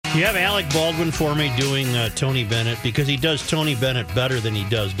You have Alec Baldwin for me doing Tony Bennett because he does Tony Bennett better than he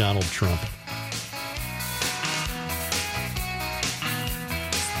does Donald Trump.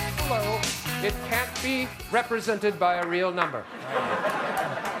 Hello. It can't be represented by a real number.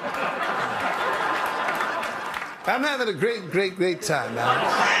 I'm having a great time now.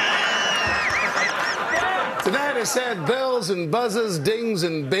 Tonight I said bells and buzzes, dings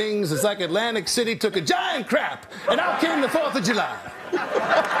and bings. It's like Atlantic City took a giant crap, and out came the 4th of July.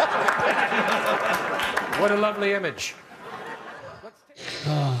 What a lovely image.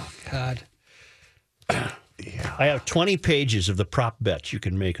 Oh, God. I have 20 pages of the prop bets you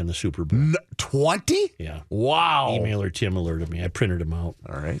can make on the Super Bowl. 20? Yeah. Wow. Emailer Tim alerted me. I printed them out.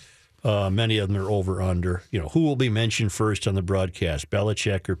 All right. Many of them are over-under. You know, who will be mentioned first on the broadcast,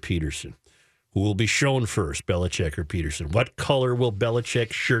 Belichick or Peterson? Who will be shown first, Belichick or Peterson? What color will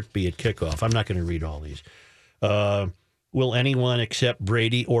Belichick's shirt be at kickoff? I'm not going to read all these. Will anyone except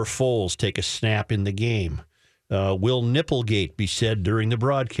Brady or Foles take a snap in the game? Will Nipplegate be said during the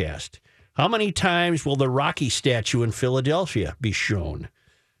broadcast? How many times will the Rocky statue in Philadelphia be shown?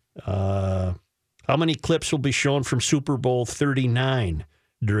 How many clips will be shown from Super Bowl 39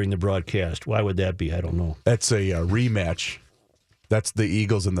 during the broadcast? Why would that be? I don't know. That's a rematch. That's the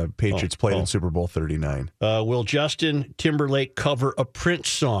Eagles and the Patriots played in Super Bowl 39. Will Justin Timberlake cover a Prince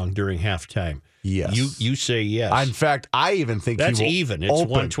song during halftime? Yes. You say yes. In fact, I even think That's he will even. It's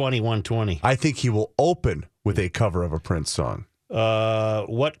open. 120. I think he will open with a cover of a Prince song.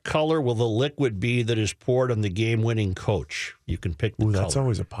 What color will the liquid be that is poured on the game-winning coach? You can pick the color. That's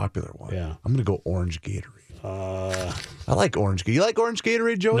always a popular one. Yeah. I'm going to go orange Gatorade. I like orange Gatorade. You like orange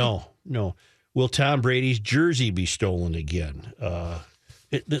Gatorade, Joey? No. Will Tom Brady's jersey be stolen again?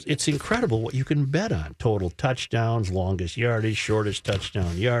 It's incredible what you can bet on. Total touchdowns, longest yardage, shortest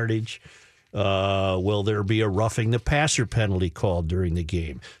touchdown yardage. Will there be a roughing the passer penalty called during the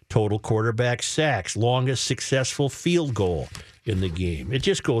game? Total quarterback sacks, longest successful field goal in the game. It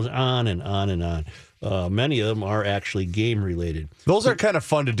just goes on and on and on. Many of them are actually game-related. Those are kind of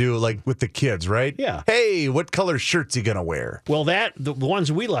fun to do, like with the kids, right? Yeah. Hey, what color shirt's he going to wear? Well, the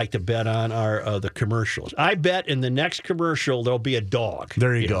ones we like to bet on are the commercials. I bet in the next commercial there'll be a dog.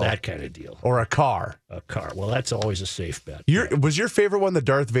 There you go. That kind of deal. Or a car. A car. Well, that's always a safe bet. Was your favorite one the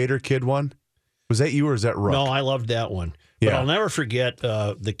Darth Vader kid one? Was that you or is that Rook? No, I loved that one. But Yeah. I'll never forget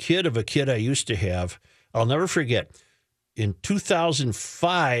the kid of a kid I used to have. I'll never forget. In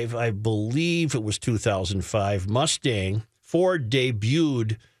 2005, I believe it was 2005, Ford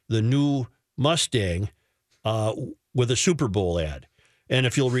debuted the new Mustang with a Super Bowl ad. And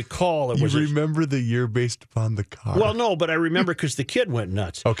if you'll recall, it was... You remember the year based upon the car? Well, no, but I remember because the kid went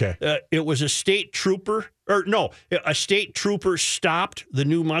nuts. Okay. It was a state trooper, a state trooper stopped the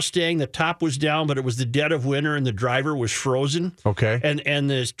new Mustang. The top was down, but it was the dead of winter and the driver was frozen. Okay. And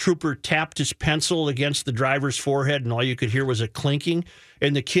the trooper tapped his pencil against the driver's forehead, and all you could hear was a clinking.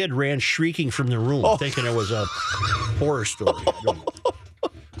 And the kid ran shrieking from the room, thinking it was a horror story.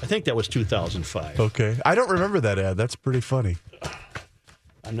 I think that was 2005. Okay. I don't remember that ad. That's pretty funny.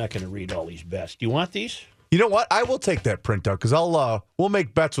 I'm not going to read all these bets. Do you want these? You know what? I will take that printout because we'll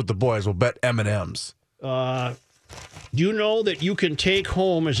make bets with the boys. We'll bet M&Ms. Do you know that you can take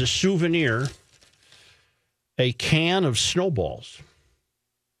home as a souvenir a can of snowballs?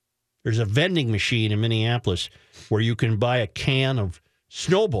 There's a vending machine in Minneapolis where you can buy a can of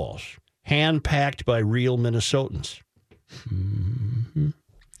snowballs, hand-packed by real Minnesotans. Mm-hmm.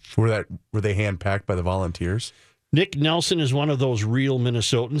 Were they hand-packed by the volunteers? Nick Nelson is one of those real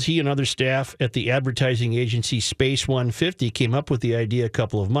Minnesotans. He and other staff at the advertising agency Space 150 came up with the idea a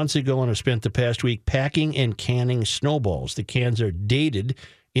couple of months ago and have spent the past week packing and canning snowballs. The cans are dated,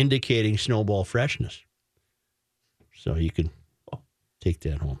 indicating snowball freshness. So you can take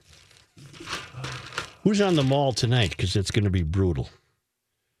that home. Who's on the mall tonight? Because it's going to be brutal.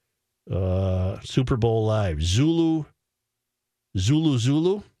 Super Bowl Live. Zulu,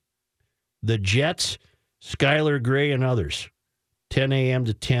 the Jets, Skylar Gray, and others. 10 a.m.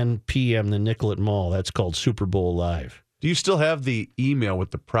 to 10 p.m. the Nicollet Mall. That's called Super Bowl Live. Do you still have the email with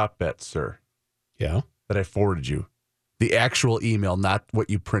the prop bets, sir? Yeah? That I forwarded you. The actual email, not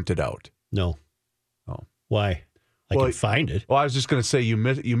what you printed out. No. Oh. Why? I can find it. Well, I was just going to say you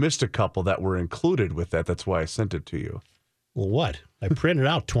missed a couple that were included with that. That's why I sent it to you. Well, what? I printed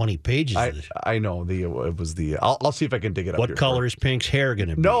out 20 pages of it. I know. It was the... I'll see if I can dig it up. What color is Pink's hair going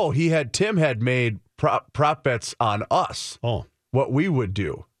to be? No, Tim had made prop bets on us. Oh. What we would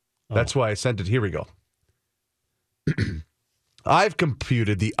do. That's why I sent it. Here we go. I've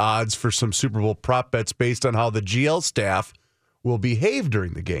computed the odds for some Super Bowl prop bets based on how the GL staff will behave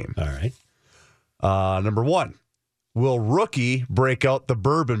during the game. All right. Number one, Will Rookie break out the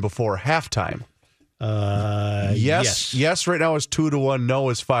bourbon before halftime? Yes. Yes, right now is 2-1. No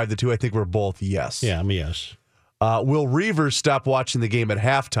is 5-2. I think we're both yes. Yeah, I'm a yes. Will Reavers stop watching the game at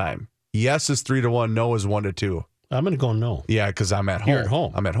halftime? Yes is 3-1. No is 1-2. I'm going to go no. Yeah, because I'm at home. You're at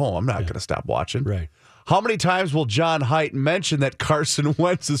home. I'm at home. I'm not going to stop watching. Right. How many times will John Haidt mention that Carson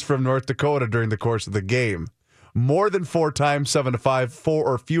Wentz is from North Dakota during the course of the game? More than 4 times, 7-5. 4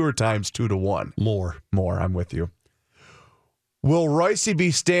 or fewer times, 2-1. More. I'm with you. Will Royce be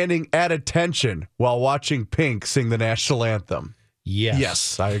standing at attention while watching Pink sing the national anthem? Yes.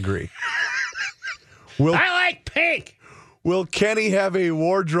 Yes, I agree. I like Pink. Will Kenny have a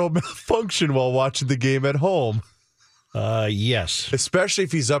wardrobe malfunction while watching the game at home? Yes. Especially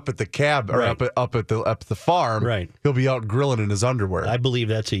if he's up at the cab or Right. up at the farm. Right. He'll be out grilling in his underwear. I believe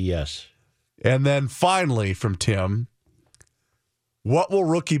that's a yes. And then finally from Tim, what will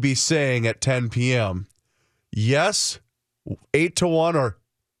Rookie be saying at 10 p.m.? Yes, 8-1 or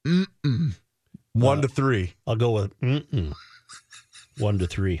 1-3. I'll go with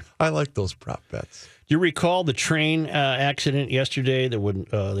 1-3. I like those prop bets. Do you recall the train accident yesterday that when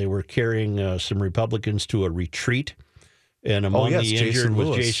they were carrying some Republicans to a retreat? And among the injured Jason was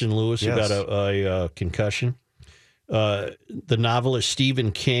Lewis. Jason Lewis, who Yes. got a concussion. The novelist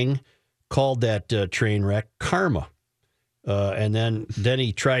Stephen King called that train wreck karma. And then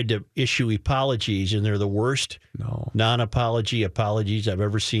he tried to issue apologies, and they're the worst non-apology apologies I've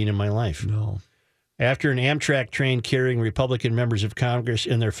ever seen in my life. No. After an Amtrak train carrying Republican members of Congress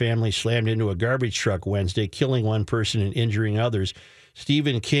and their families slammed into a garbage truck Wednesday, killing one person and injuring others,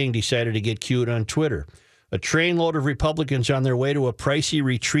 Stephen King decided to get cute on Twitter. A trainload of Republicans on their way to a pricey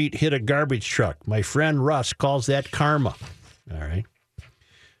retreat hit a garbage truck. My friend Russ calls that karma. All right.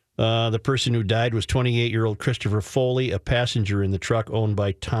 The person who died was 28-year-old Christopher Foley, a passenger in the truck owned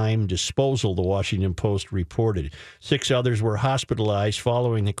by Time Disposal, the Washington Post reported. 6 others were hospitalized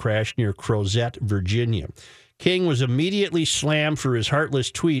following the crash near Crozet, Virginia. King was immediately slammed for his heartless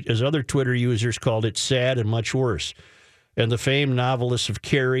tweet, as other Twitter users called it sad and much worse. And the famed novelists of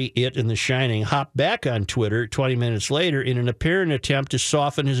Carrie, It, and The Shining hopped back on Twitter 20 minutes later in an apparent attempt to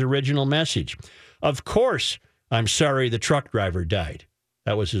soften his original message. Of course, I'm sorry the truck driver died.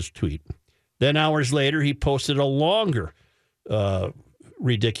 That was his tweet. Then hours later, he posted a longer,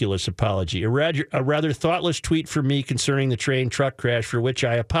 ridiculous apology, a rather thoughtless tweet from me concerning the train truck crash, for which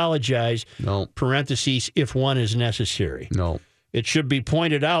I apologize, parentheses, if one is necessary. No. It should be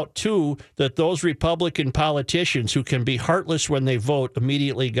pointed out, too, that those Republican politicians who can be heartless when they vote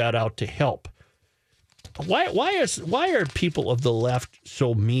immediately got out to help. Why are people of the left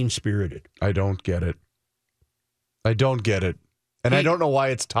so mean-spirited? I don't get it. And I don't know why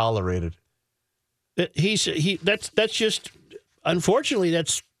it's tolerated. That's just, unfortunately,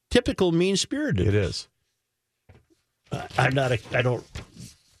 that's typical mean-spirited. It is.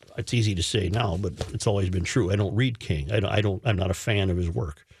 It's easy to say now, but it's always been true. I don't read King. I'm not a fan of his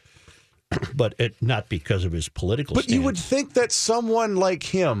work. But not because of his political stance. You would think that someone like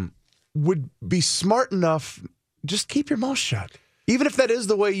him would be smart enough, just keep your mouth shut. Even if that is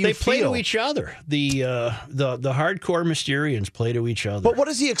the way you feel. They play to each other. The hardcore Mysterians play to each other. But what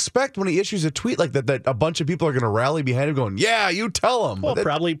does he expect when he issues a tweet like that a bunch of people are going to rally behind him going, yeah, you tell him? Well,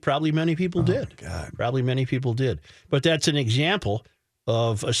 probably many people did. God. Probably many people did. But that's an example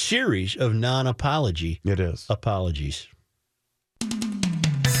of a series of non-apology apologies. We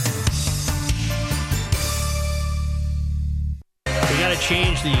got to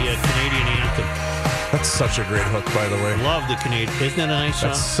change the Canadian anthem. That's such a great hook, by the way. Love the Canadian. Isn't that a nice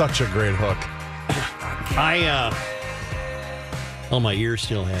song? That's such a great hook. My ear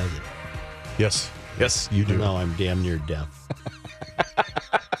still has it. Yes, you do. No, I'm damn near deaf.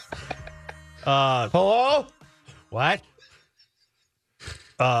 Hello? What?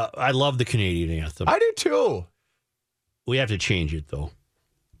 I love the Canadian anthem. I do too. We have to change it, though.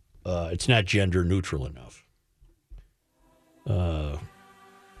 It's not gender neutral enough.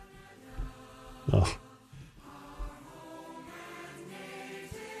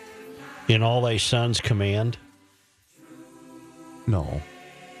 In all thy son's command. No.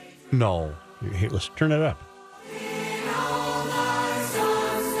 Here, let's turn it up.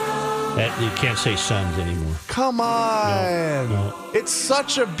 You can't say sons anymore. Come on. No. It's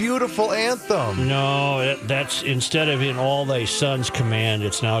such a beautiful anthem. No, that's instead of in all thy sons command,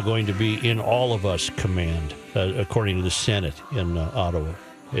 it's now going to be in all of us command, according to the Senate in Ottawa.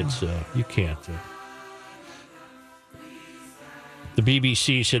 It's you can't. The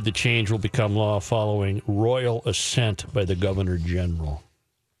BBC said the change will become law following royal assent by the Governor General.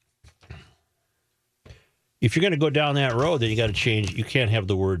 If you're going to go down that road, then you got to change. You can't have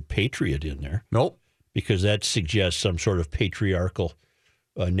the word patriot in there. Nope. because that suggests some sort of patriarchal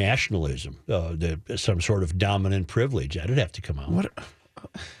nationalism, some sort of dominant privilege. That'd have to come out. What?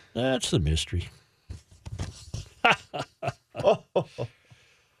 That's the mystery.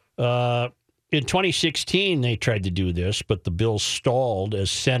 In 2016, they tried to do this, but the bill stalled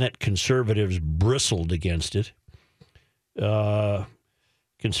as Senate conservatives bristled against it.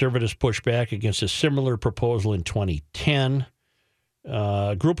 Conservatives pushed back against a similar proposal in 2010.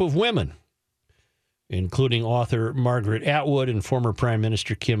 A group of women, including author Margaret Atwood and former Prime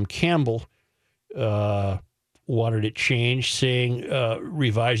Minister Kim Campbell, wanted it changed, saying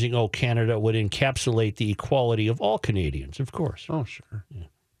revising O Canada would encapsulate the equality of all Canadians, of course. Oh, sure. Yeah.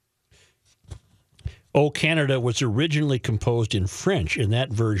 O Canada was originally composed in French, and that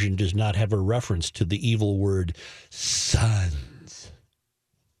version does not have a reference to the evil word sons.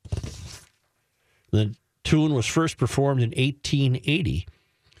 The tune was first performed in 1880,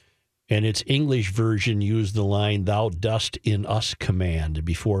 and its English version used the line, "Thou dost in us command,"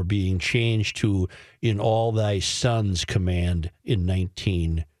 before being changed to "in all thy sons command" in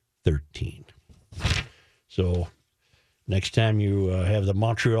 1913. So next time you have the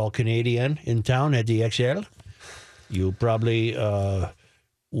Montreal Canadian in town at the XL, you probably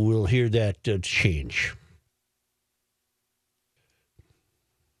will hear that change.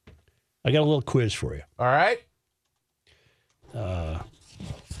 I got a little quiz for you. All right. Let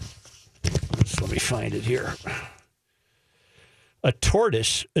me find it here. A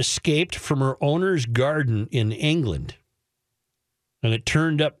tortoise escaped from her owner's garden in England, and it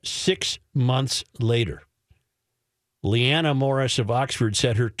turned up 6 months later. Leanna Morris of Oxford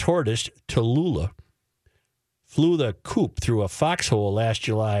said her tortoise, Tallulah, flew the coop through a foxhole last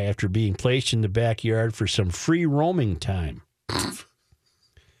July after being placed in the backyard for some free roaming time.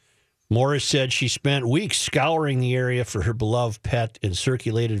 Morris said she spent weeks scouring the area for her beloved pet and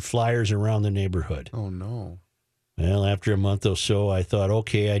circulated flyers around the neighborhood. Oh, no. Well, after a month or so, I thought,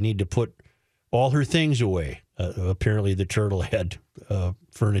 okay, I need to put all her things away. Apparently, the turtle had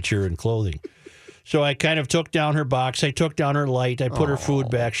furniture and clothing. So I kind of took down her box. I took down her light. I put her food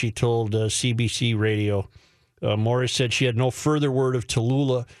back, she told CBC Radio. Morris said she had no further word of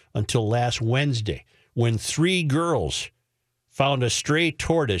Tallulah until last Wednesday, when 3 girls found a stray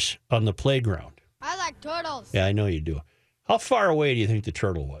tortoise on the playground. I like turtles. Yeah, I know you do. How far away do you think the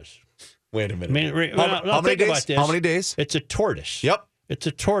turtle was? Wait a minute. I mean, How many think days? about this. How many days? It's a tortoise. Yep. It's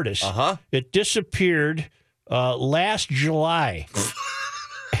a tortoise. Uh-huh. It disappeared last July.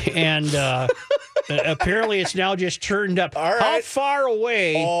 And apparently it's now just turned up. All right. How far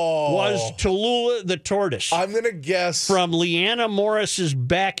away was Tallulah the tortoise I'm going to guess from Leanna Morris's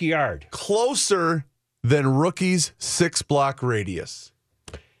backyard? closer than Rookie's 6-block radius.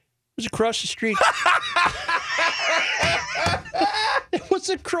 It was across the street. It was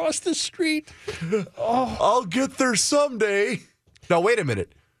across the street. I'll get there someday. Now, wait a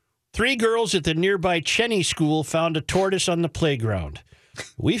minute. 3 girls at the nearby Cheney School found a tortoise on the playground.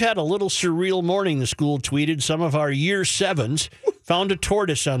 We've had a little surreal morning, the school tweeted. Some of our year 7s found a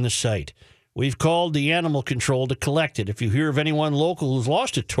tortoise on the site. We've called the animal control to collect it. If you hear of anyone local who's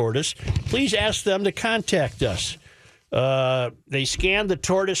lost a tortoise, please ask them to contact us. They scanned the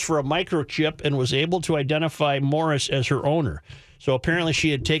tortoise for a microchip and was able to identify Morris as her owner. So apparently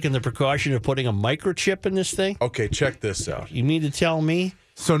she had taken the precaution of putting a microchip in this thing. Okay, check this out. You mean to tell me?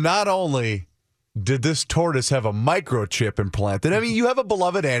 So not only did this tortoise have a microchip implanted, I mean, you have a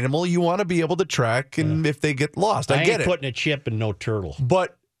beloved animal you want to be able to track and if they get lost. I get ain't it. putting a chip in no turtle.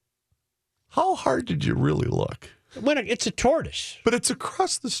 But how hard did you really look? It's a tortoise. But it's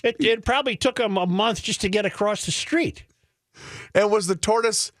across the street. It probably took them a month just to get across the street. And was the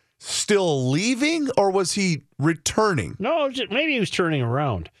tortoise still leaving or was he returning? No, maybe he was turning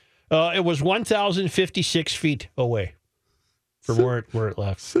around. It was 1,056 feet away from where it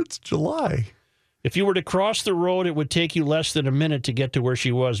left. Since July. If you were to cross the road, it would take you less than a minute to get to where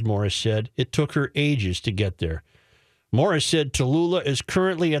she was, Morris said. It took her ages to get there. Morris said Tallulah is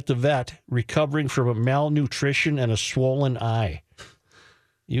currently at the vet recovering from a malnutrition and a swollen eye.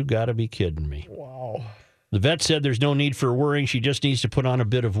 You got to be kidding me. Wow. The vet said there's no need for worrying. She just needs to put on a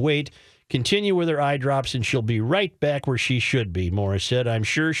bit of weight, continue with her eye drops, and she'll be right back where she should be, Morris said. I'm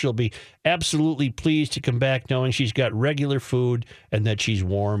sure she'll be absolutely pleased to come back knowing she's got regular food and that she's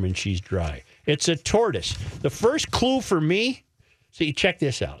warm and she's dry. It's a tortoise. The first clue for me, see, check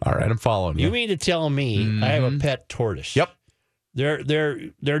this out. All right, I'm following you. You mean to tell me I have a pet tortoise? Yep.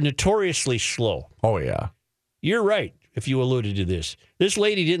 They're notoriously slow. Oh, yeah. You're right, if you alluded to this. This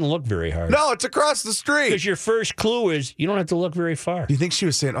lady didn't look very hard. No, it's across the street. Because your first clue is you don't have to look very far. You think she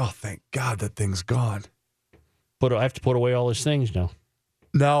was saying, oh, thank God that thing's gone? But I have to put away all his things now.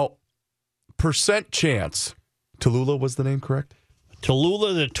 Now, percent chance. Tallulah was the name, correct?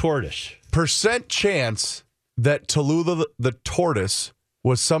 Tallulah the tortoise. Percent chance that Tallulah the tortoise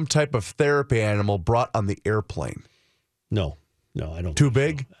was some type of therapy animal brought on the airplane. No, I don't. Too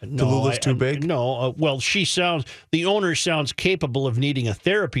big? No, Tallulah's too big? No. Well, the owner sounds capable of needing a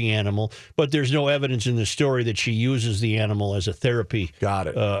therapy animal, but there's no evidence in the story that she uses the animal as a therapy. Got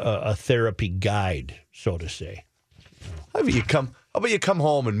it. A therapy guide, so to say. How about you come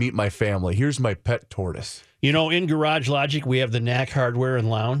home and meet my family? Here's my pet tortoise. You know, in Garage Logic, we have the Knack Hardware and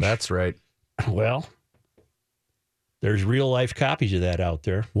Lounge. That's right. Well, there's real-life copies of that out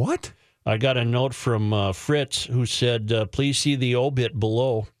there. What? I got a note from Fritz who said, please see the obit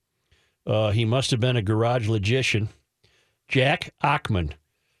below. He must have been a garage logician. Jack Achman.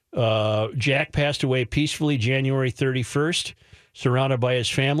 Jack passed away peacefully January 31st, surrounded by his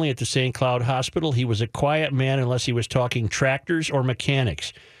family at the St. Cloud Hospital. He was a quiet man unless he was talking tractors or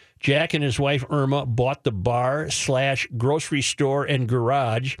mechanics. Jack and his wife Irma bought the bar/grocery store and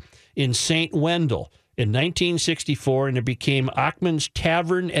garage in St. Wendell in 1964, and it became Achman's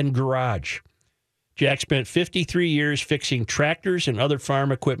Tavern and Garage. Jack spent 53 years fixing tractors and other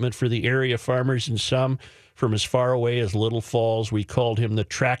farm equipment for the area farmers, and some from as far away as Little Falls. We called him the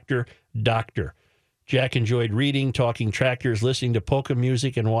Tractor Doctor. Jack enjoyed reading, talking tractors, listening to polka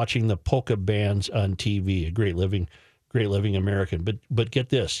music, and watching the polka bands on TV. A great living American. But get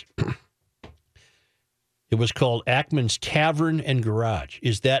this. It was called Achman's Tavern and Garage.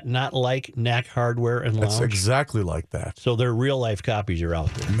 Is that not like Knack Hardware and Lounge? That's exactly like that. So their real-life copies are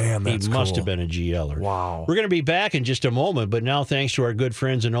out there. Man, that's He must cool. have been a GLer. Wow. We're going to be back in just a moment, but now thanks to our good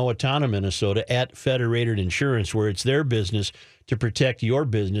friends in Owatonna, Minnesota, at Federated Insurance, where it's their business to protect your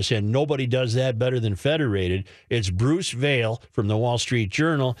business, and nobody does that better than Federated. It's Bruce Vail from the Wall Street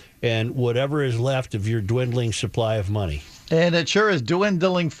Journal and whatever is left of your dwindling supply of money. And it sure is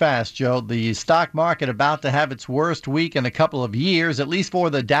dwindling fast, Joe. The stock market about to have its worst week in a couple of years, at least for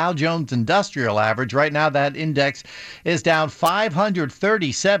the Dow Jones Industrial Average. Right now, that index is down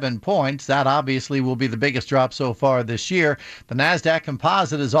 537 points. That obviously will be the biggest drop so far this year. The NASDAQ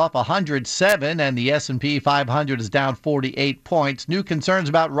Composite is off 107, and the S&P 500 is down 48 points. New concerns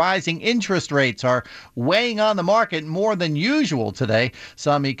about rising interest rates are weighing on the market more than usual today.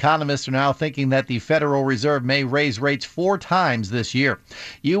 Some economists are now thinking that the Federal Reserve may raise rates 4 times this year.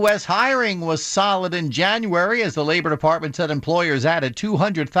 U.S. hiring was solid in January as the Labor Department said employers added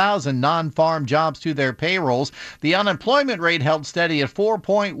 200,000 non-farm jobs to their payrolls. The unemployment rate held steady at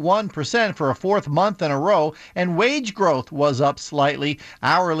 4.1% for a fourth month in a row, and wage growth was up slightly.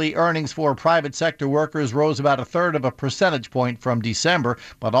 Hourly earnings for private sector workers rose about 1/3 of a percentage point from December,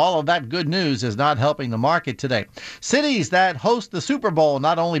 but all of that good news is not helping the market today. Cities that host the Super Bowl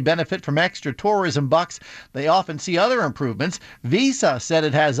not only benefit from extra tourism bucks, they often see other improvements. Visa said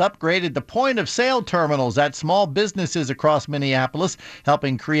it has upgraded the point-of-sale terminals at small businesses across Minneapolis,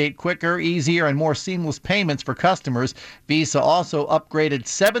 helping create quicker, easier, and more seamless payments for customers. Visa also upgraded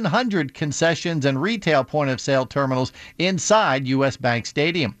 700 concessions and retail point-of-sale terminals inside U.S. Bank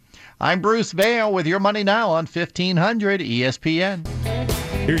Stadium. I'm Bruce Vail with your Money Now on 1500 ESPN.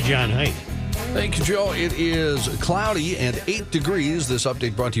 Here's John Haidt. Thank you, Joe. It is cloudy and 8 degrees. This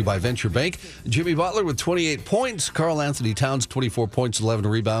update brought to you by Venture Bank. Jimmy Butler with 28 points. Karl Anthony Towns, 24 points, 11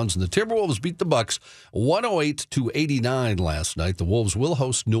 rebounds. And the Timberwolves beat the Bucks 108-89 last night. The Wolves will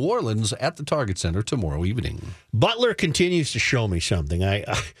host New Orleans at the Target Center tomorrow evening. Butler continues to show me something.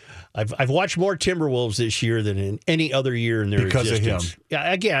 I've watched more Timberwolves this year than in any other year in their because existence. of him.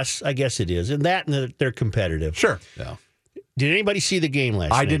 Yeah, I guess it is. And they're competitive. Sure. Yeah. Did anybody see the game last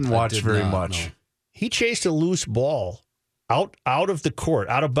night? I didn't watch did very not, much. no. He chased a loose ball out of the court,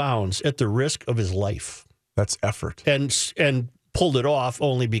 out of bounds, at the risk of his life, That's effort. and pulled it off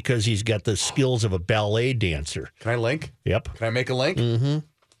only because he's got the skills of a ballet dancer. Can I link? Yep. Can I make a link? Mm-hmm.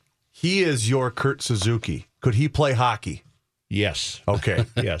 He is your Kurt Suzuki. Could he play hockey? Yes. Okay.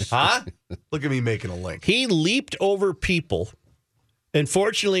 Yes. Huh? Look at me making a link. He leaped over people, and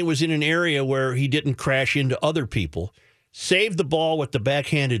fortunately was in an area where he didn't crash into other people. Saved the ball with the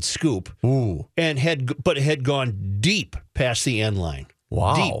backhanded scoop. Ooh. And had gone deep past the end line.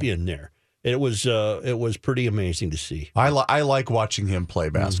 Wow. Deep in there. It was pretty amazing to see. I like watching him play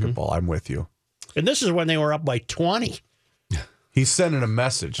basketball. I'm with you. And this is when they were up by 20. He's sending a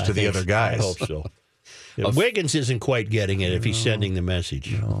message to the other guys. I hope so. Yeah, Wiggins isn't quite getting it if he's sending the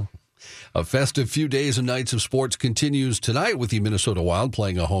message. No. A festive few days and nights of sports continues tonight with the Minnesota Wild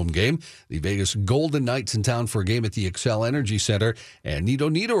playing a home game. The Vegas Golden Knights in town for a game at the Xcel Energy Center. And Nito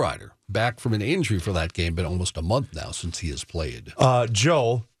Niederreiter back from an injury for that game. Been almost a month now since he has played.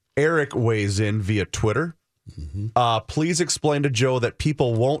 Joe, Eric weighs in via Twitter. Please explain to Joe that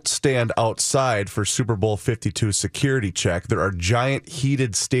people won't stand outside for Super Bowl 52 security check. There are giant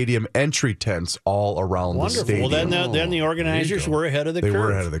heated stadium entry tents all around the Wonderful. stadium. Well, then the organizers were ahead of the curve. They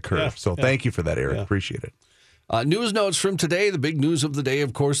were ahead of the curve. Yeah. So thank you for that, Eric. Yeah. Appreciate it. News notes from today. The big news of the day,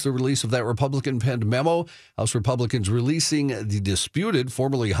 of course, the release of that Republican-penned memo. House Republicans releasing the disputed,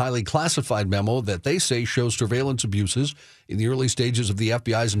 formerly highly classified memo that they say shows surveillance abuses in the early stages of the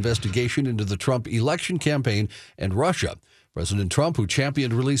FBI's investigation into the Trump election campaign and Russia. President Trump, who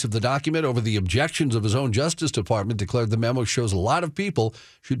championed release of the document over the objections of his own Justice Department, declared the memo shows a lot of people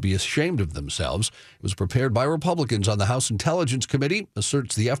should be ashamed of themselves. It was prepared by Republicans on the House Intelligence Committee,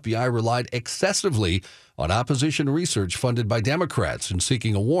 asserts the FBI relied excessively on opposition research funded by Democrats in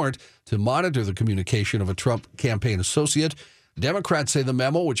seeking a warrant to monitor the communication of a Trump campaign associate. Democrats say the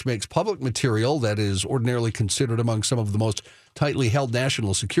memo, which makes public material that is ordinarily considered among some of the most tightly held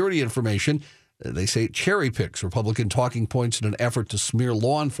national security information, they say it cherry picks Republican talking points in an effort to smear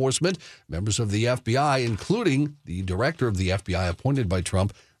law enforcement. Members of the FBI, including the director of the FBI appointed by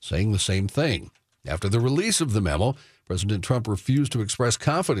Trump, saying the same thing. After the release of the memo, President Trump refused to express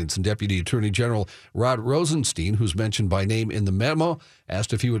confidence in Deputy Attorney General Rod Rosenstein, who's mentioned by name in the memo.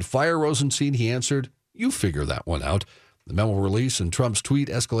 Asked if he would fire Rosenstein, he answered, "You figure that one out." The memo release and Trump's tweet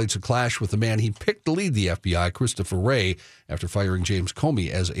escalates a clash with the man he picked to lead the FBI, Christopher Wray, after firing James Comey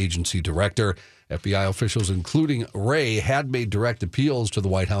as agency director. FBI officials, including Wray, had made direct appeals to the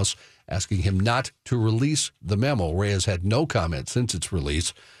White House, asking him not to release the memo. Wray has had no comment since its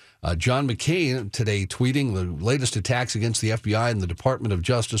release. John McCain today tweeting, the latest attacks against the FBI and the Department of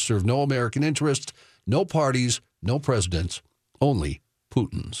Justice serve no American interests, no parties, no presidents, only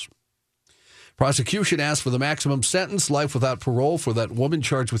Putin's. Prosecution asked for the maximum sentence, life without parole, for that woman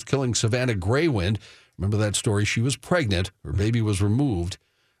charged with killing Savannah Greywind. Remember that story? She was pregnant. Her baby was removed.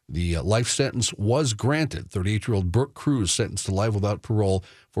 The life sentence was granted. 38-year-old Brooke Cruz sentenced to life without parole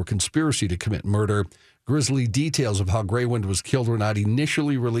for conspiracy to commit murder. Grisly details of how Greywind was killed were not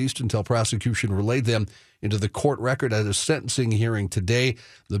initially released until prosecution relayed them into the court record at a sentencing hearing today.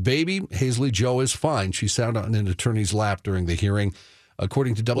 The baby, Hazley Joe, is fine. She sat on an attorney's lap during the hearing.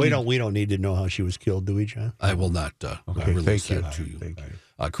 According to We don't need to know how she was killed, do we, John? I will not release that to you. Thank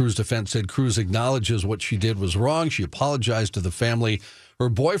you. Cruz defense said Cruz acknowledges what she did was wrong. She apologized to the family. Her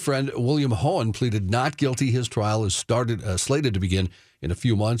boyfriend, William Hohen, pleaded not guilty. His trial is slated to begin in a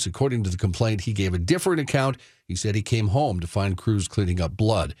few months. According to the complaint, he gave a different account. He said he came home to find Cruz cleaning up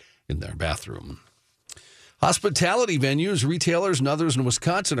blood in their bathroom. Hospitality venues, retailers, and others in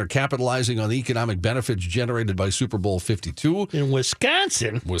Wisconsin are capitalizing on the economic benefits generated by Super Bowl 52. In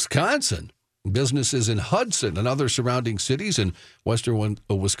Wisconsin? Businesses in Hudson and other surrounding cities in western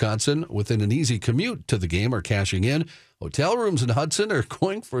Wisconsin within an easy commute to the game are cashing in. Hotel rooms in Hudson are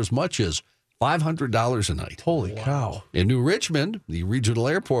going for as much as $500 a night. Holy cow. In New Richmond, the regional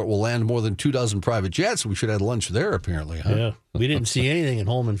airport will land more than 24 private jets. We should have lunch there, apparently. Huh? Yeah. We didn't see anything in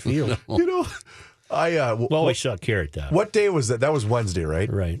Holman Field. You know, Well, we saw Carrot Top. what day was that? That was Wednesday,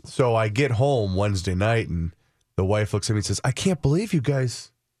 right? Right. So I get home Wednesday night, and the wife looks at me and says, "I can't believe you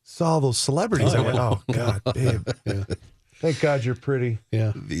guys saw those celebrities." I went, "Oh, God, babe. Thank God you're pretty."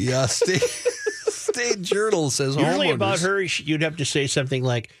 Yeah. The State Journal says Usually homeowners. about her, you'd have to say something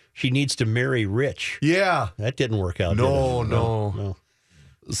like, she needs to marry rich. Yeah. That didn't work out. No, did it? no.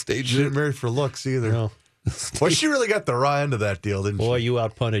 The State She didn't marry for looks either. No. Well, she really got the raw end of that deal, didn't Boy, she? you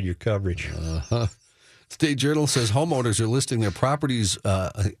outpunted your coverage. State Journal says homeowners are listing their properties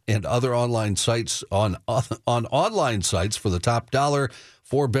and other online sites on online sites for the top dollar.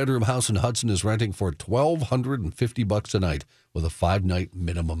 4-bedroom house in Hudson is renting for $1,250 a night with a 5-night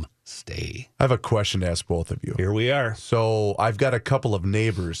minimum stay. I have a question to ask both of you. Here we are. So I've got a couple of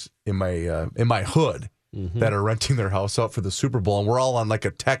neighbors in my hood that are renting their house out for the Super Bowl, and we're all on like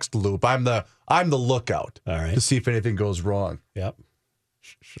a text loop. I'm the lookout All right. to see if anything goes wrong. Yep.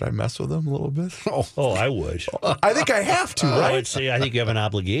 Should I mess with them a little bit? Oh, I would. I think I have to, I right? would say I think you have an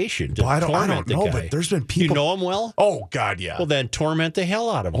obligation to Well, I don't torment know, the guy. but there's been people. You know him well? Oh God, yeah. Well, then torment the hell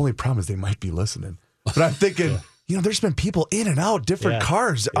out of him. Only problem is they might be listening. But I'm thinking, there's been people in and out, different Yeah.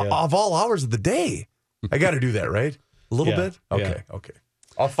 cars Yeah. of all hours of the day. I got to do that, right? A little Yeah. bit? Okay, okay.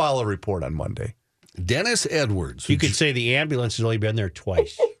 I'll file a report on Monday. Dennis Edwards. You could say the ambulance has only been there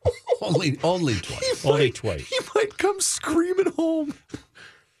twice. only twice. Only twice. He might come screaming home.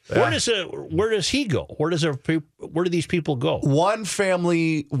 Where does he go? Where do these people go? One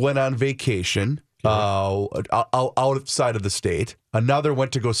family went on vacation outside of the state. Another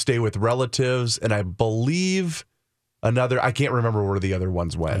went to go stay with relatives, and I believe another, I can't remember where the other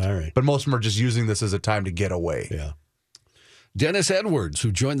ones went. All right. But most of them are just using this as a time to get away. Yeah. Dennis Edwards,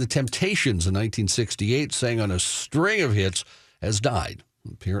 who joined the Temptations in 1968, sang on a string of hits, has died.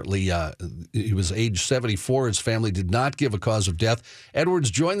 Apparently, he was age 74. His family did not give a cause of death.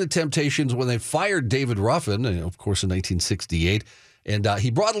 Edwards joined the Temptations when they fired David Ruffin, of course, in 1968. And he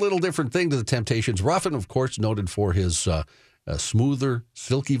brought a little different thing to the Temptations. Ruffin, of course, noted for his smoother,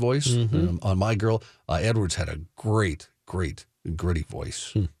 silky voice on My Girl. Edwards had a great, gritty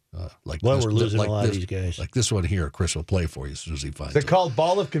voice. We're losing a lot of these guys. Like this one here, Chris will play for you as soon as he finds it. They're called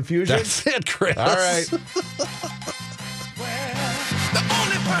Ball of Confusion? That's it, Chris. All right. The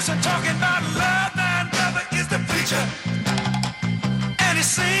only person talking about love, man, brother, is the preacher. And it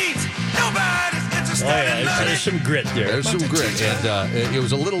seems nobody's interested in love. There's some grit there. There's some grit. And it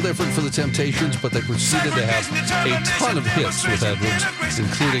was a little different for the Temptations, but they proceeded to have a ton of hits with Edwards,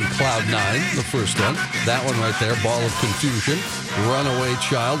 including Cloud 9, the first one. That one right there, Ball of Confusion, Runaway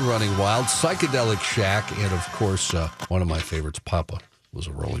Child, Running Wild, Psychedelic Shack, and, of course, one of my favorites, Papa was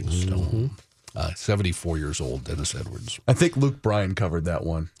a Rolling Stone. 74 years old, Dennis Edwards. I think Luke Bryan covered that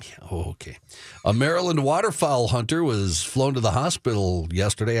one. Oh, okay. A Maryland waterfowl hunter was flown to the hospital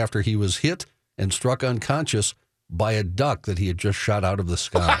yesterday after he was hit and struck unconscious by a duck that he had just shot out of the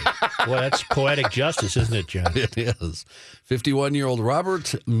sky. Well, that's poetic justice, isn't it, John? It is. 51-year-old Robert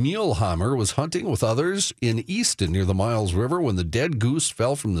Muehlhammer was hunting with others in Easton near the Miles River when the dead goose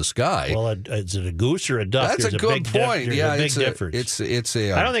fell from the sky. Well, is it a goose or a duck? That's There's a good big point. There's Yeah, a big difference. It's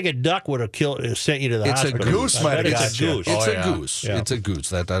a. I don't think a duck would have sent you to the It's a hospital. goose I might bet have it's got a you. goose. It's Oh, a yeah. goose. Yeah. It's a goose.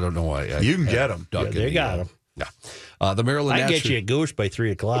 That I don't know why. You can get them. Duck Yeah, they in got the, 'em. The Maryland I can get Natural- you a goose by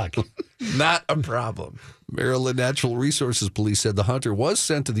 3 o'clock. Not a problem. Maryland Natural Resources Police said the hunter was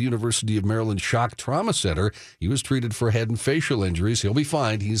sent to the University of Maryland Shock Trauma Center. He was treated for head and facial injuries. He'll be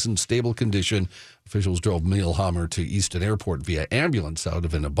fine. He's in stable condition. Officials drove Muehlhammer to Easton Airport via ambulance out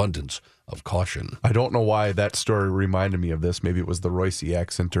of an abundance of caution. I don't know why that story reminded me of this. Maybe it was the Royce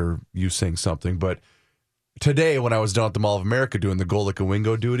accent or you saying something. But today, when I was down at the Mall of America doing the Golic and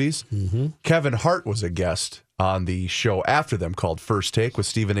Wingo duties, Kevin Hart was a guest on the show after them called First Take with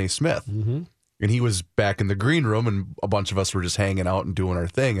Stephen A. Smith. And he was back in the green room, and a bunch of us were just hanging out and doing our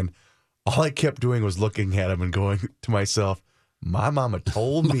thing. And all I kept doing was looking at him and going to myself, my mama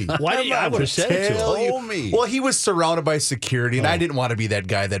told me. Why did I would have said it to him? Told me. Well, he was surrounded by security, and I didn't want to be that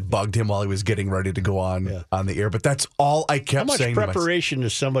guy that bugged him while he was getting ready to go on the air. But that's all I How kept much saying to myself. preparation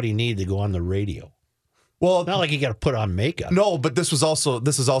does somebody need to go on the radio? Well, Not like you got to put on makeup. no, but this is also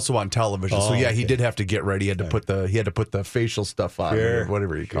on television. So Oh, yeah, he okay. did have to get ready. He had to put the facial stuff on, Sure. or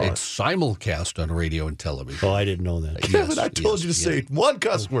whatever you call It's it. simulcast on radio and television. Oh, I didn't know that. Kevin, I told you to say one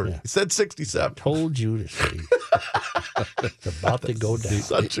cuss word. He said 67. Told you to say. It's about to go down.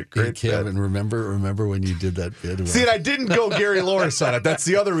 Such a Hey, great Kevin, remember when you did that bit? See, and I didn't go Gary Loris on it. That's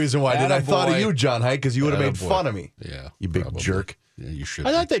the other reason why I did. I thought of Attaboy. you, John Hike, because you would have made Attaboy. fun of me. Yeah, You big probably. jerk. Yeah, you should.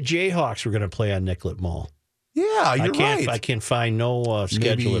 I thought the Jayhawks were going to play on Nicollet Mall. Yeah, you're right. I can't find no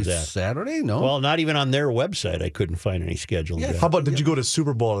schedule Maybe of that. Saturday? No. Well, not even on their website. I couldn't find any schedule of How about, did you go to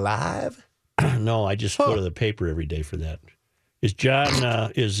Super Bowl Live? that. No, I just go to the paper every day for that. Is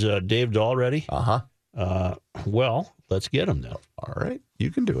Dave Dahl ready? Uh-huh. Well, let's get him now. All right. You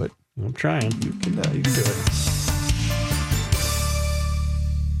can do it. I'm trying. You can do it.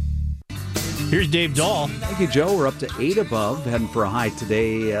 Here's Dave Dahl. Thank you, Joe. We're up to 8 above, heading for a high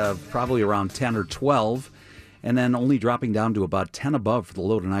today, probably around 10 or 12, and then only dropping down to about 10 above for the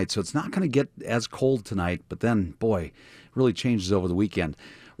low tonight. So it's not going to get as cold tonight, but then, boy, it really changes over the weekend.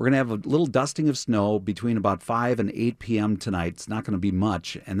 We're going to have a little dusting of snow between about 5 and 8 p.m. tonight. It's not going to be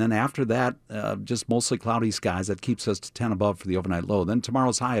much. And then after that, just mostly cloudy skies. That keeps us to 10 above for the overnight low. Then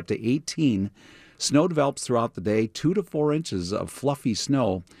tomorrow's high up to 18. Snow develops throughout the day, 2 to 4 inches of fluffy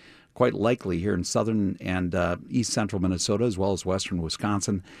snow. Quite likely here in southern and east central Minnesota, as well as western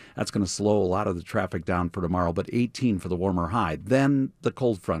Wisconsin. That's going to slow a lot of the traffic down for tomorrow, but 18 for the warmer high. Then the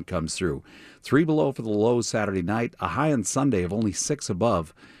cold front comes through. 3 below for the low Saturday night, a high on Sunday of only 6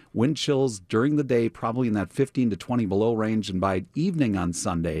 above. Wind chills during the day, probably in that 15 to 20 below range, and by evening on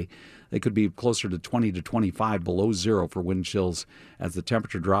Sunday, they could be closer to 20 to 25 below zero for wind chills as the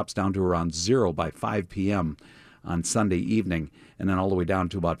temperature drops down to around 0 by 5 p.m. on Sunday evening, and then all the way down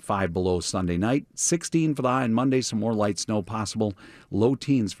to about 5 below Sunday night. 16 for the high on Monday, some more light snow possible. Low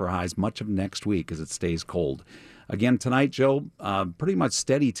teens for highs much of next week as it stays cold. Again, tonight, Joe, pretty much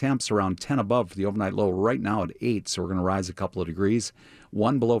steady temps around 10 above for the overnight low right now at 8, so we're going to rise a couple of degrees.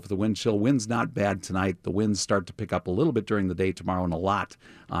 1 below for the wind chill. Wind's not bad tonight. The winds start to pick up a little bit during the day tomorrow and a lot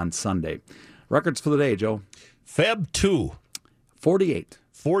on Sunday. Records for the day, Joe. Feb 2. 48.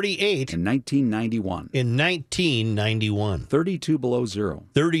 48 in 1991. in 1991. 32 below zero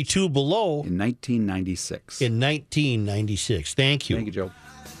 32 below in 1996. in 1996. Thank you. Thank you, Joe.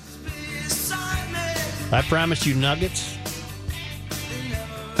 I promised you nuggets.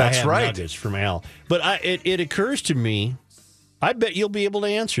 That's I have right. Nuggets from Al. But it occurs to me, I bet you'll be able to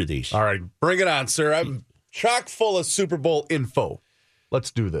answer these. All right, bring it on, sir. I'm chock full of Super Bowl info.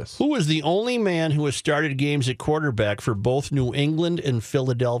 Let's do this. Who was the only man who has started games at quarterback for both New England and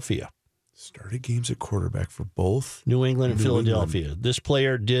Philadelphia? Started games at quarterback for both New England and New Philadelphia. England. This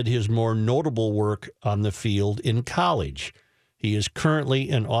player did his more notable work on the field in college. He is currently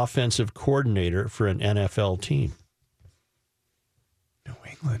an offensive coordinator for an NFL team. New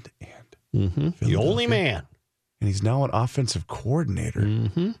England and The only man. And he's now an offensive coordinator.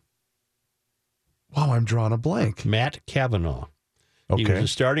 Mm-hmm. Wow, I'm drawing a blank. Matt Cavanaugh. He was Okay. a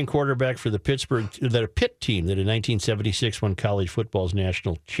starting quarterback for the Pitt team that in 1976 won college football's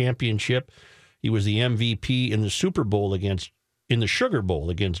national championship. He was the MVP in the Sugar Bowl against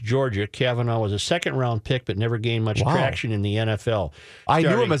Georgia. Cavanaugh was a second-round pick, but never gained much Wow. traction in the NFL. I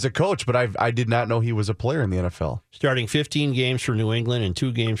knew him as a coach, but I did not know he was a player in the NFL. Starting 15 games for New England and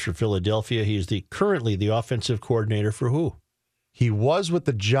 2 games for Philadelphia. He is currently the offensive coordinator for who? He was with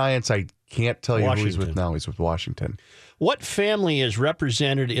the Giants. I can't tell you who he's Washington. with now. He's with Washington. What family is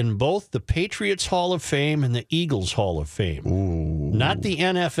represented in both the Patriots Hall of Fame and the Eagles Hall of Fame? Ooh. Not the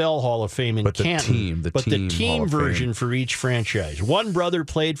NFL Hall of Fame in But the Canton, team- the but team the Hall team of version Fame. for each franchise. One brother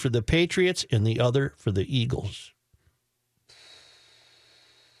played for the Patriots and the other for the Eagles.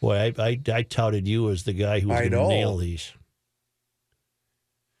 Boy, I touted you as the guy who was I going to know. nail these.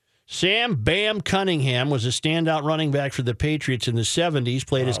 Sam Bam Cunningham was a standout running back for the Patriots in the 70s,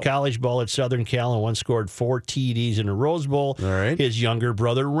 played his college ball at Southern Cal and once scored 4 TDs in a Rose Bowl. All right. His younger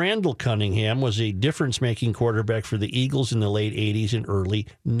brother, Randall Cunningham, was a difference-making quarterback for the Eagles in the late 80s and early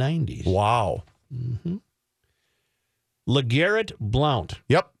 90s. Wow. LeGarrette Blount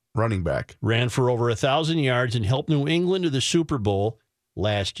Yep. Running back. ran for over 1,000 yards and helped New England to the Super Bowl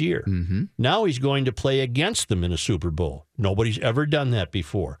last year. Mm-hmm. Now he's going to play against them in a Super Bowl. Nobody's ever done that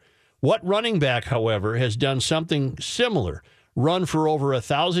before. What running back, however, has done something similar? Run for over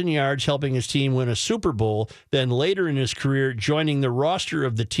 1,000 yards, helping his team win a Super Bowl, then later in his career joining the roster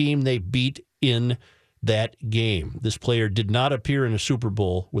of the team they beat in that game. This player did not appear in a Super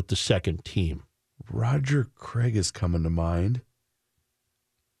Bowl with the second team. Roger Craig is coming to mind.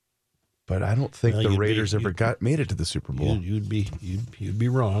 But I don't think Well, the you'd Raiders be- ever made it to the Super Bowl. You'd be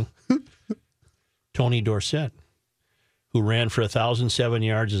wrong. Tony Dorsett, who ran for 1,007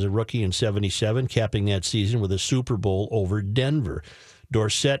 yards as a rookie in 77, capping that season with a Super Bowl over Denver.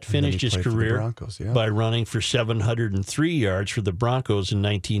 Dorsett And then he finished his played for the career Broncos, yeah. by running for 703 yards for the Broncos in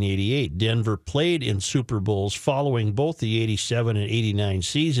 1988. Denver played in Super Bowls following both the 87 and 89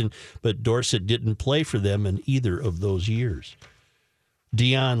 season, but Dorsett didn't play for them in either of those years.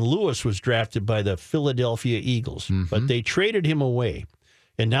 Deion Lewis was drafted by the Philadelphia Eagles, but they traded him away,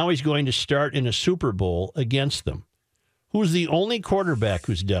 and now he's going to start in a Super Bowl against them. Who's the only quarterback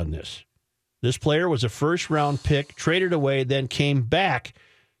who's done this? This player was a first-round pick, traded away, then came back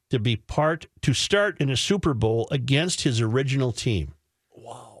to start in a Super Bowl against his original team.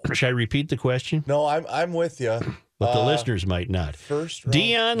 Wow. Should I repeat the question? No, I'm with you. But the listeners might not. First round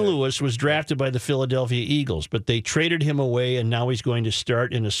Deion pick. Lewis was drafted by the Philadelphia Eagles, but they traded him away, and now he's going to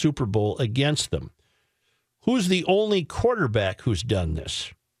start in a Super Bowl against them. Who's the only quarterback who's done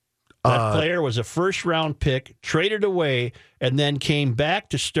this? That player was a first-round pick, traded away, and then came back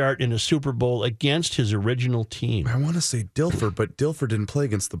to start in a Super Bowl against his original team. I want to say Dilfer, but Dilfer didn't play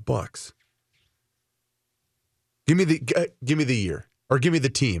against the Bucks. Give me the year, or give me the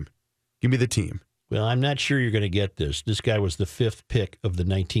team. Give me the team. Well, I'm not sure you're going to get this. This guy was the 5th pick of the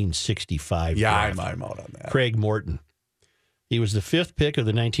 1965 Yeah, draft. I'm out on that. Craig Morton. He was the 5th pick of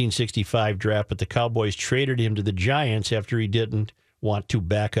the 1965 draft, but the Cowboys traded him to the Giants after he didn't want to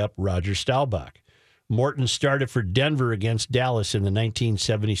back up Roger Staubach. Morton started for Denver against Dallas in the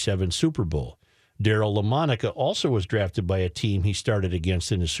 1977 Super Bowl. Darryl LaMonica also was drafted by a team he started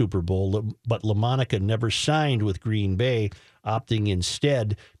against in a Super Bowl, but LaMonica never signed with Green Bay, opting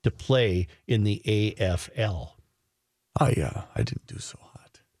instead to play in the AFL. I didn't do so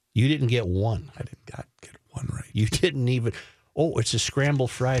hot. You didn't get one. I didn't get one right. You didn't even. Oh, it's a Scramble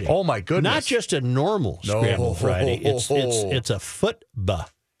Friday. Oh my goodness! Not just a normal Scramble Friday. It's a football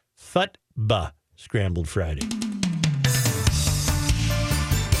Scrambled Friday.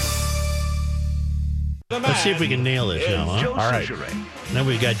 Let's see if we can nail this now, huh? All right. Now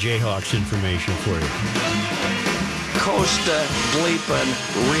we've got Jayhawks information for you. Costa Bleepin'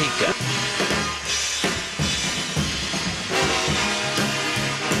 Rica.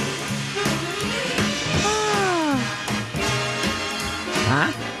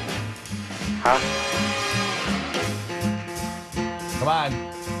 Come on.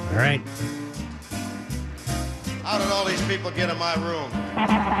 All right. How did all these people get in my room?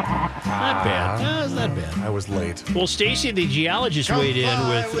 Not bad. No, it's not bad. I was late. Well, Stacy, the geologist, weighed in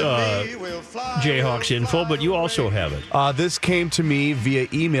with Jayhawks info, but you also have it. This came to me via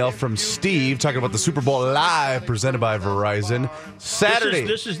email from Steve talking about the Super Bowl Live presented by Verizon. Saturday.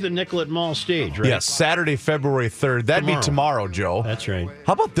 This is the Nicollet Mall stage, right? Yes, Saturday, February 3rd. That'd be tomorrow, Joe. That's right.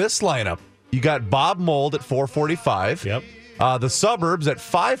 How about this lineup? You got Bob Mould at 4:45. Yep. The Suburbs at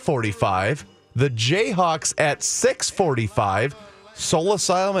 5:45. The Jayhawks at 6:45. Soul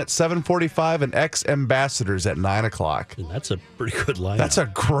Asylum at 7:45, and Ex-Ambassadors at 9 o'clock. And that's a pretty good lineup. That's a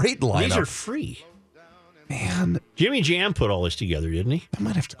great lineup. These are free. Man, Jimmy Jam put all this together, didn't he? I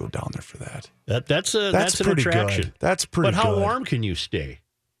might have to go down there for that. That's an pretty attraction. Good. That's pretty But how good. warm can you stay?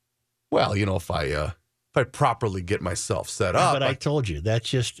 Well, if I properly get myself set up. But I told you,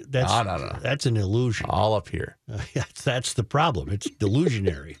 that's No. That's an illusion. All up here. That's the problem. It's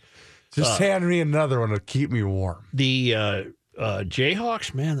delusionary. Just hand me another one to keep me warm. The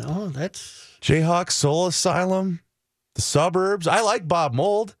Jayhawks, man, that's... Jayhawks, Soul Asylum, the Suburbs. I like Bob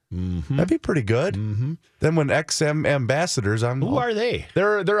Mould. Mm-hmm. That'd be pretty good. Mm-hmm. Then when Ex-Ambassadors, Who are they?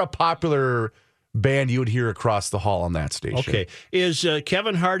 They're a popular band you would hear across the hall on that station. Okay. Is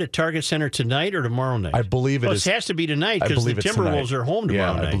Kevin Hart at Target Center tonight or tomorrow night? I believe it is. It has to be tonight because the Timberwolves are home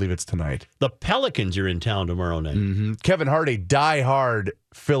tomorrow night. I believe it's tonight. The Pelicans are in town tomorrow night. Mm-hmm. Kevin Hart, a diehard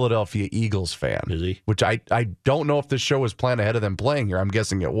Philadelphia Eagles fan. Is he? Which I don't know if this show was planned ahead of them playing here. I'm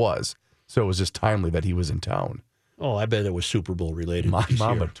guessing it was. So it was just timely that he was in town. Oh, I bet it was Super Bowl related. My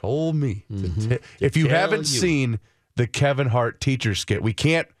mama told me. If you haven't seen the Kevin Hart teacher skit, we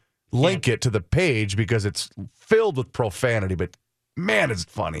can't link it to the page because it's filled with profanity, but man, it's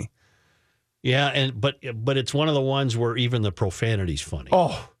funny. Yeah, but it's one of the ones where even the profanity's funny.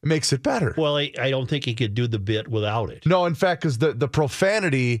 Oh, it makes it better. Well, I don't think he could do the bit without it. No, in fact, because the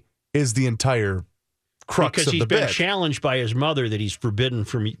profanity is the entire crux because of the bit. Because he's been challenged by his mother that he's forbidden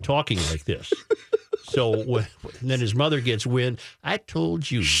from talking like this. So then his mother gets wind. I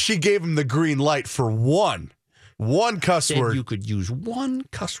told you. She gave him the green light for one cuss word. You could use one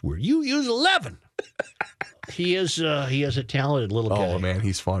cuss word. You use 11. He has a talented little guy. Oh man,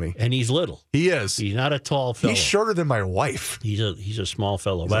 he's funny, and he's little. He is. He's not a tall fellow. He's shorter than my wife. He's a small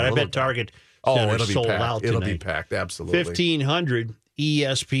fellow. But I bet Target Center it'll be sold packed. out tonight. It'll be packed. Absolutely. 1500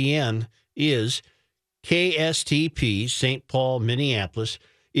 ESPN is KSTP, St. Paul, Minneapolis.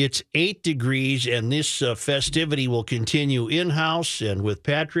 It's 8 degrees, and this festivity will continue in-house and with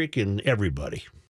Patrick and everybody.